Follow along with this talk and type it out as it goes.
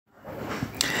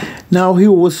Now he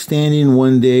was standing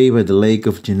one day by the lake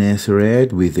of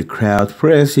Gennesaret with the crowd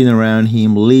pressing around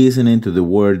him, listening to the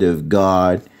word of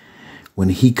God, when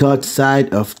he caught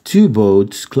sight of two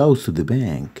boats close to the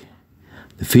bank.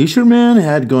 The fishermen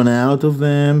had gone out of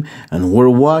them and were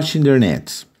washing their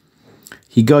nets.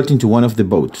 He got into one of the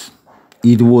boats.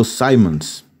 It was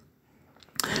Simon's,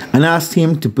 and asked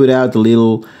him to put out a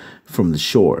little from the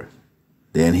shore.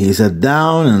 Then he sat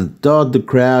down and taught the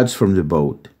crowds from the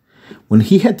boat. When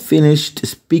he had finished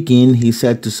speaking, he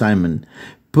said to Simon,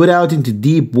 "Put out into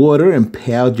deep water and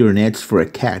pay out your nets for a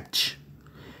catch."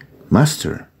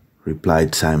 "Master,"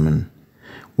 replied Simon,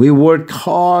 "we worked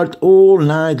hard all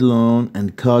night long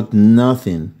and caught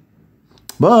nothing.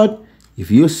 But if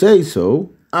you say so,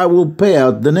 I will pay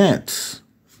out the nets."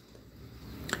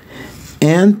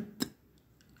 And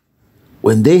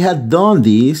when they had done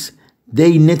this,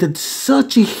 they netted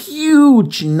such a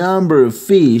huge number of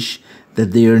fish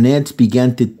that their nets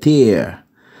began to tear.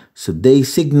 So they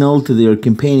signaled to their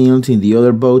companions in the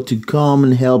other boat to come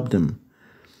and help them.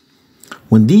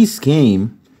 When these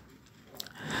came,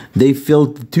 they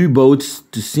filled the two boats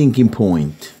to sinking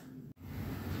point.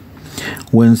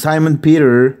 When Simon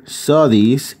Peter saw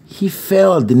this, he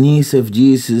fell at the knees of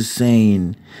Jesus,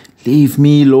 saying, "Leave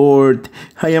me, Lord,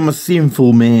 I am a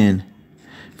sinful man."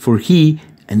 For he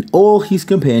and all his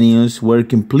companions were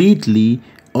completely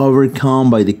overcome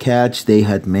by the catch they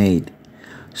had made.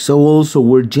 So also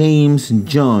were James and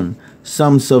John,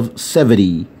 sons of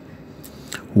Zebedee,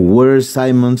 who were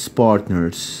Simon's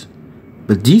partners.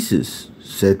 But Jesus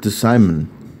said to Simon,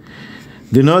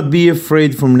 "Do not be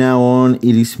afraid from now on,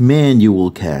 it is men you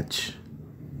will catch."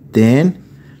 Then,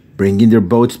 bringing their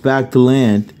boats back to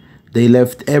land, they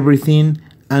left everything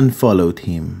and followed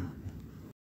him.